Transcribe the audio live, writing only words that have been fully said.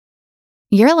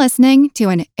You're listening to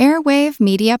an Airwave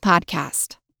Media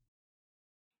Podcast.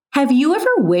 Have you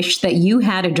ever wished that you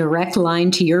had a direct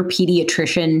line to your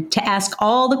pediatrician to ask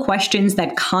all the questions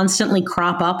that constantly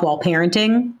crop up while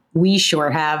parenting? We sure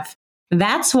have.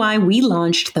 That's why we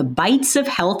launched the Bites of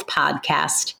Health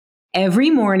podcast. Every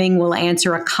morning, we'll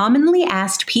answer a commonly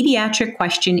asked pediatric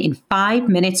question in 5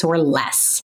 minutes or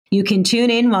less. You can tune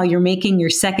in while you're making your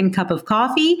second cup of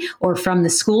coffee or from the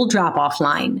school drop-off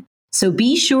line. So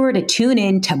be sure to tune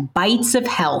in to Bites of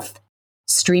Health,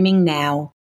 streaming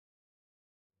now.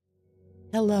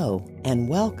 Hello, and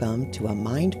welcome to a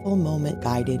Mindful Moment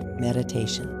guided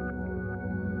meditation.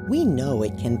 We know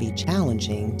it can be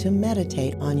challenging to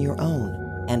meditate on your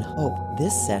own and hope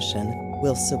this session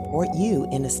will support you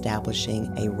in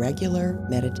establishing a regular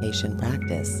meditation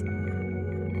practice.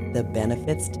 The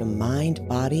benefits to mind,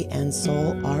 body, and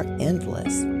soul are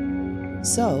endless.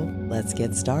 So let's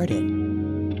get started.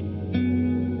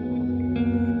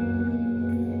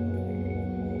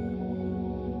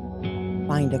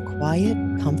 Find a quiet,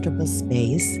 comfortable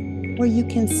space where you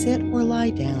can sit or lie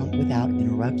down without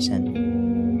interruption.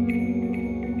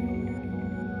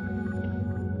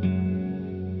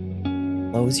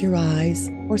 Close your eyes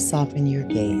or soften your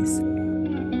gaze.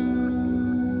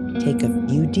 Take a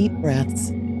few deep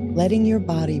breaths, letting your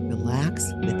body relax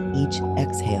with each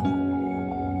exhale.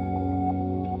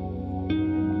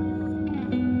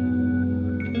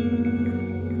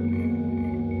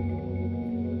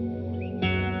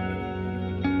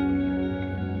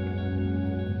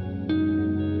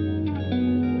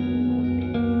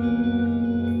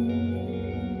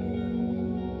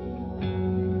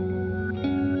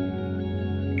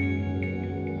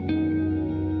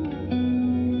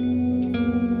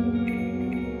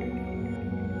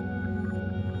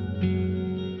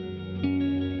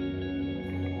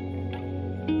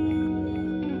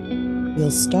 We'll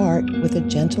start with a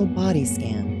gentle body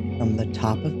scan from the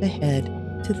top of the head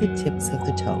to the tips of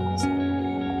the toes.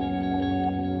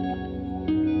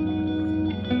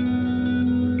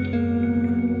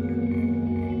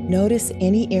 Notice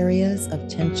any areas of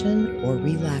tension or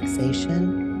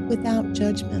relaxation without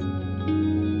judgment.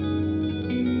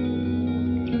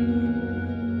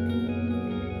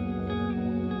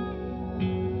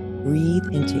 Breathe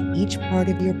into each part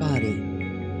of your body,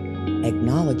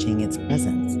 acknowledging its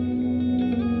presence.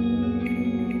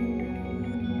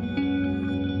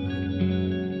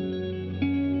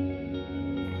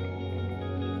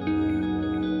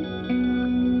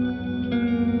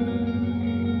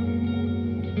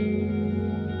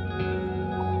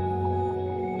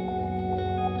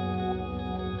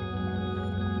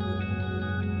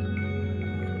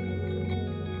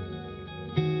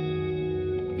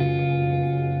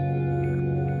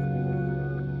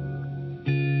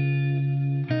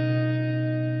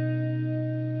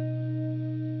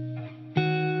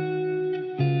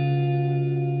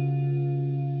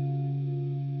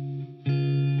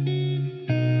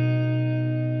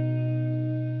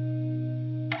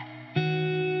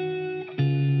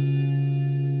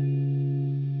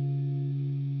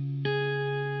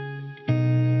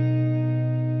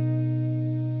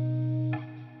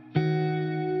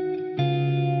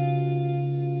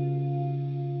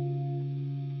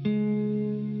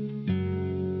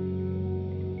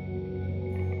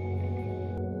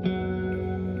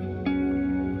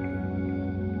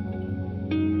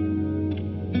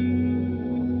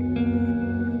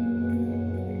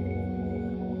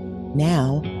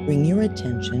 Now, bring your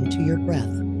attention to your breath.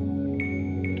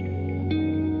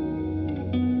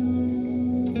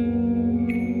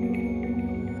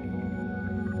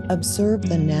 Observe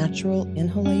the natural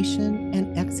inhalation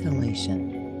and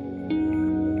exhalation,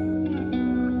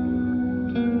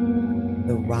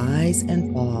 the rise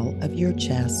and fall of your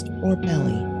chest or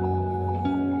belly.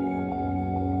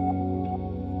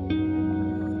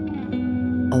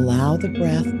 Allow the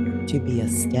breath to be a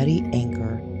steady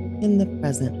anchor in the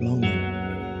present moment.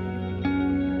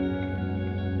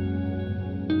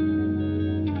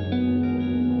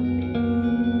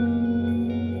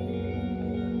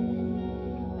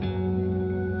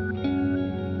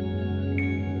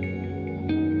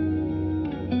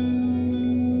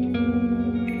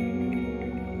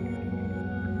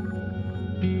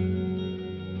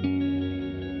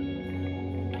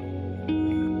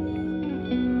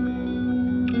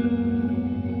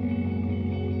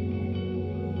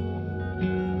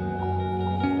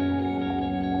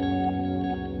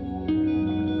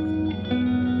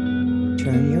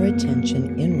 Turn your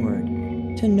attention inward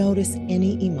to notice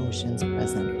any emotions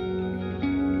present.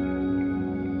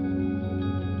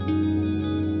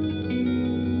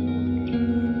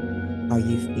 Are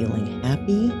you feeling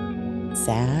happy,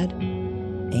 sad,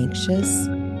 anxious,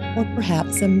 or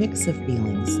perhaps a mix of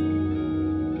feelings.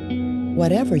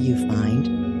 Whatever you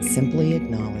find, simply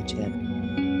acknowledge it.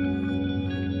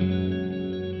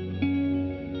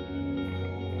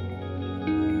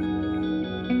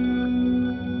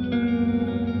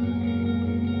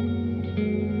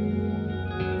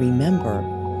 Remember,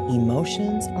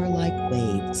 emotions are like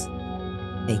waves.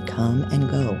 They come and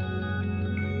go.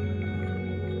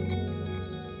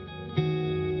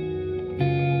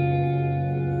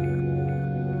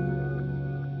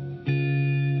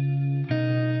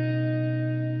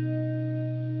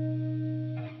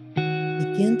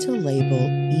 Begin to label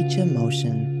each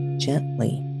emotion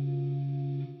gently.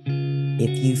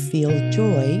 If you feel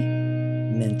joy,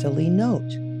 mentally note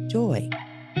joy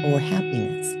or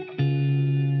happiness.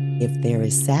 If there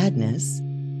is sadness,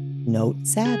 note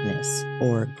sadness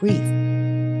or grief.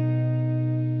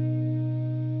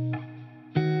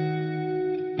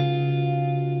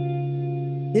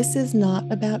 This is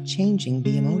not about changing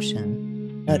the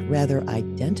emotion, but rather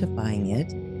identifying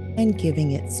it and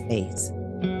giving it space.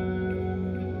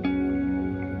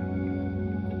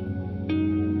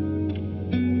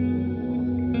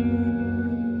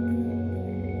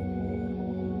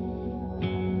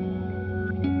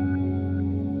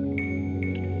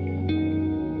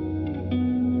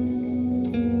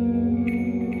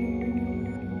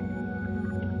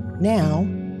 Now,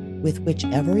 with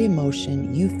whichever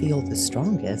emotion you feel the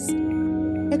strongest,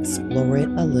 explore it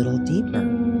a little deeper.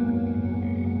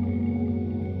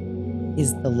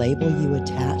 Is the label you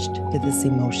attached to this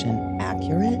emotion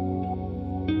accurate?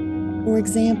 For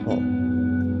example,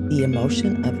 the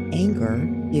emotion of anger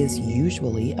is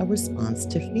usually a response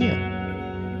to fear.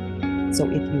 So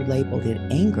if you labeled it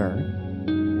anger,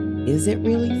 is it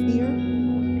really fear?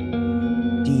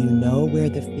 Do you know where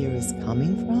the fear is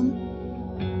coming from?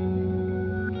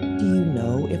 Do you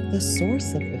know if the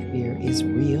source of the fear is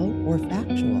real or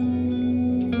factual?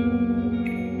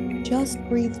 Just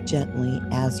breathe gently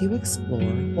as you explore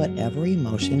whatever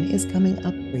emotion is coming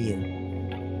up for you.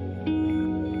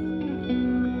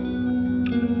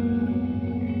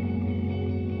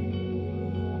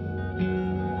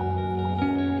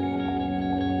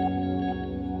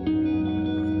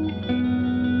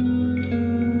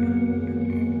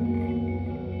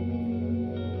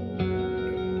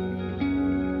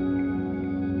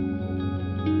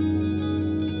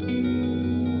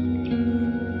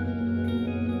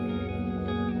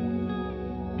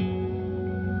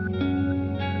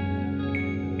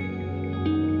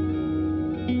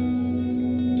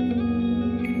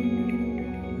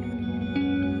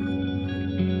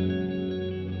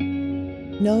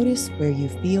 Notice where you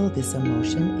feel this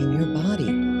emotion in your body.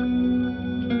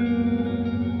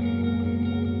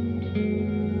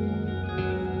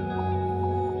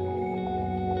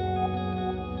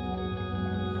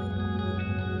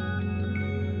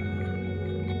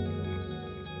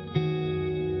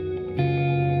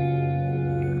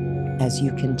 As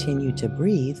you continue to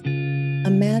breathe,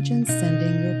 imagine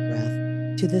sending your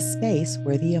breath to the space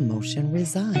where the emotion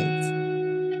resides.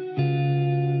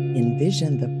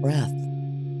 Envision the breath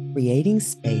creating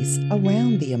space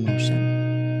around the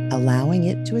emotion, allowing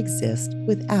it to exist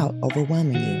without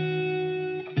overwhelming you.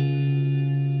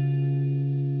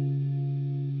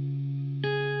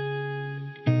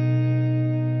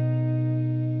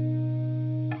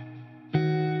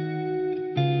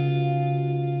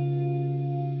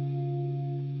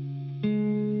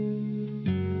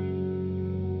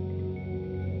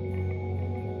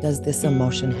 Does this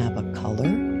emotion have a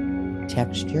color,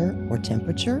 texture, or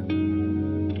temperature?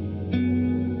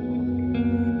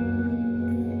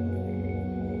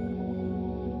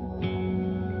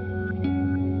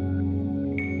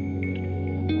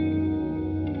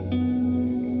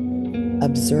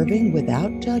 Observing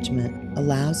without judgment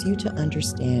allows you to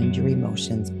understand your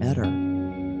emotions better.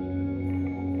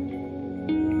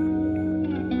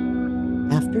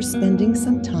 After spending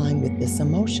some time with this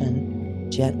emotion,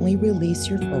 gently release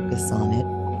your focus on it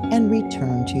and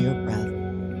return to your breath.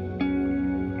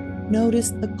 Notice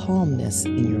the calmness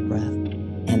in your breath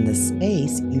and the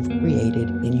space you've created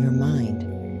in your mind.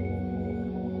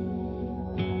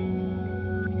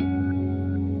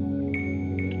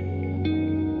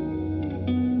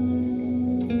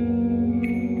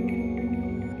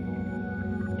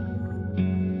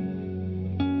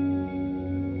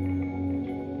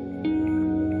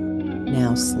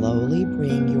 Now slowly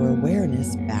bring your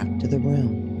awareness back to the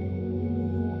room.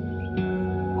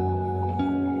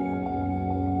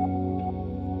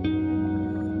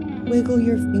 Wiggle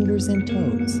your fingers and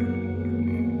toes.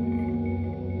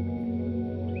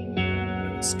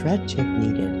 Stretch if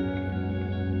needed.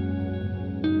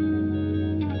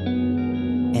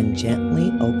 and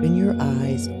gently open your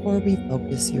eyes or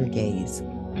refocus your gaze.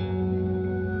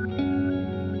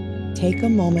 Take a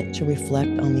moment to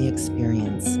reflect on the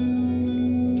experience.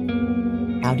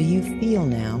 How do you feel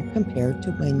now compared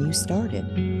to when you started?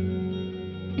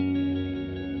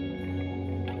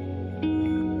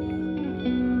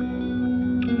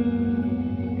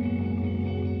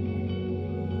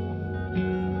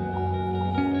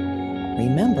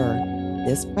 Remember,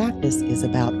 this practice is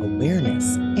about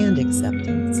awareness and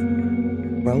acceptance,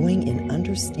 growing in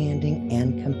understanding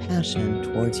and compassion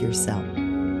towards yourself.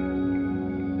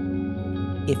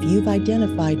 If you've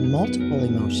identified multiple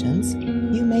emotions,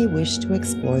 you may wish to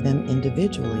explore them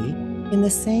individually in the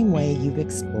same way you've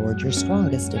explored your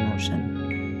strongest emotion.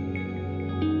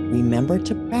 Remember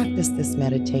to practice this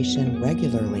meditation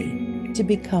regularly to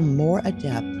become more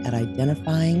adept at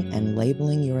identifying and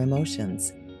labeling your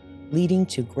emotions, leading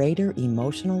to greater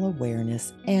emotional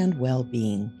awareness and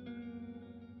well-being.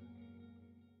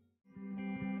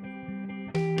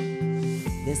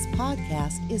 This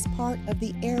podcast is part of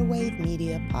the Airwave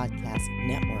Media Podcast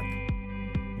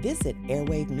Network. Visit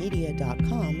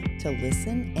airwavemedia.com to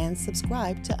listen and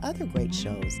subscribe to other great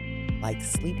shows like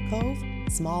Sleep Cove,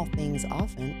 Small Things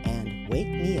Often, and Wake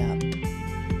Me Up.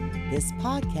 This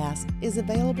podcast is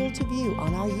available to view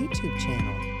on our YouTube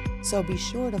channel, so be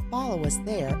sure to follow us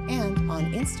there and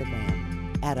on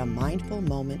Instagram at A Mindful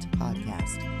Moment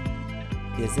Podcast.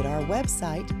 Visit our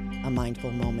website,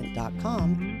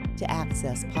 amindfulmoment.com, to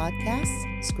access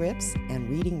podcasts, scripts, and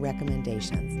reading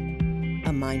recommendations.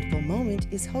 A Mindful Moment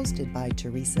is hosted by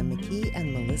Teresa McKee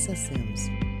and Melissa Sims.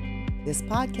 This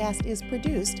podcast is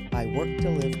produced by Work to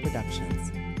Live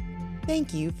Productions.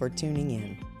 Thank you for tuning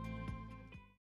in.